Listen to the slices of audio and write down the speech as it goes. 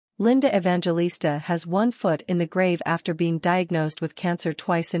Linda Evangelista has 1 foot in the grave after being diagnosed with cancer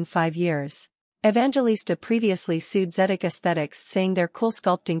twice in 5 years. Evangelista previously sued Zetiq Aesthetics, saying their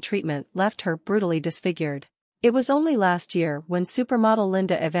CoolSculpting treatment left her brutally disfigured. It was only last year when supermodel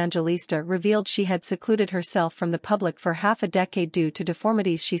Linda Evangelista revealed she had secluded herself from the public for half a decade due to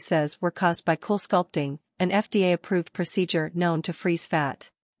deformities she says were caused by CoolSculpting, an FDA-approved procedure known to freeze fat.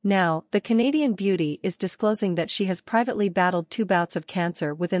 Now, the Canadian beauty is disclosing that she has privately battled 2 bouts of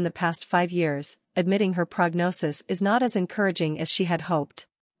cancer within the past 5 years, admitting her prognosis is not as encouraging as she had hoped.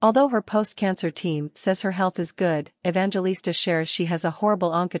 Although her post-cancer team says her health is good, Evangelista shares she has a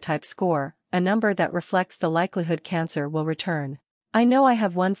horrible oncotype score, a number that reflects the likelihood cancer will return. "I know I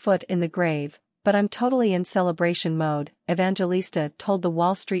have 1 foot in the grave, but I'm totally in celebration mode," Evangelista told the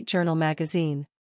Wall Street Journal magazine.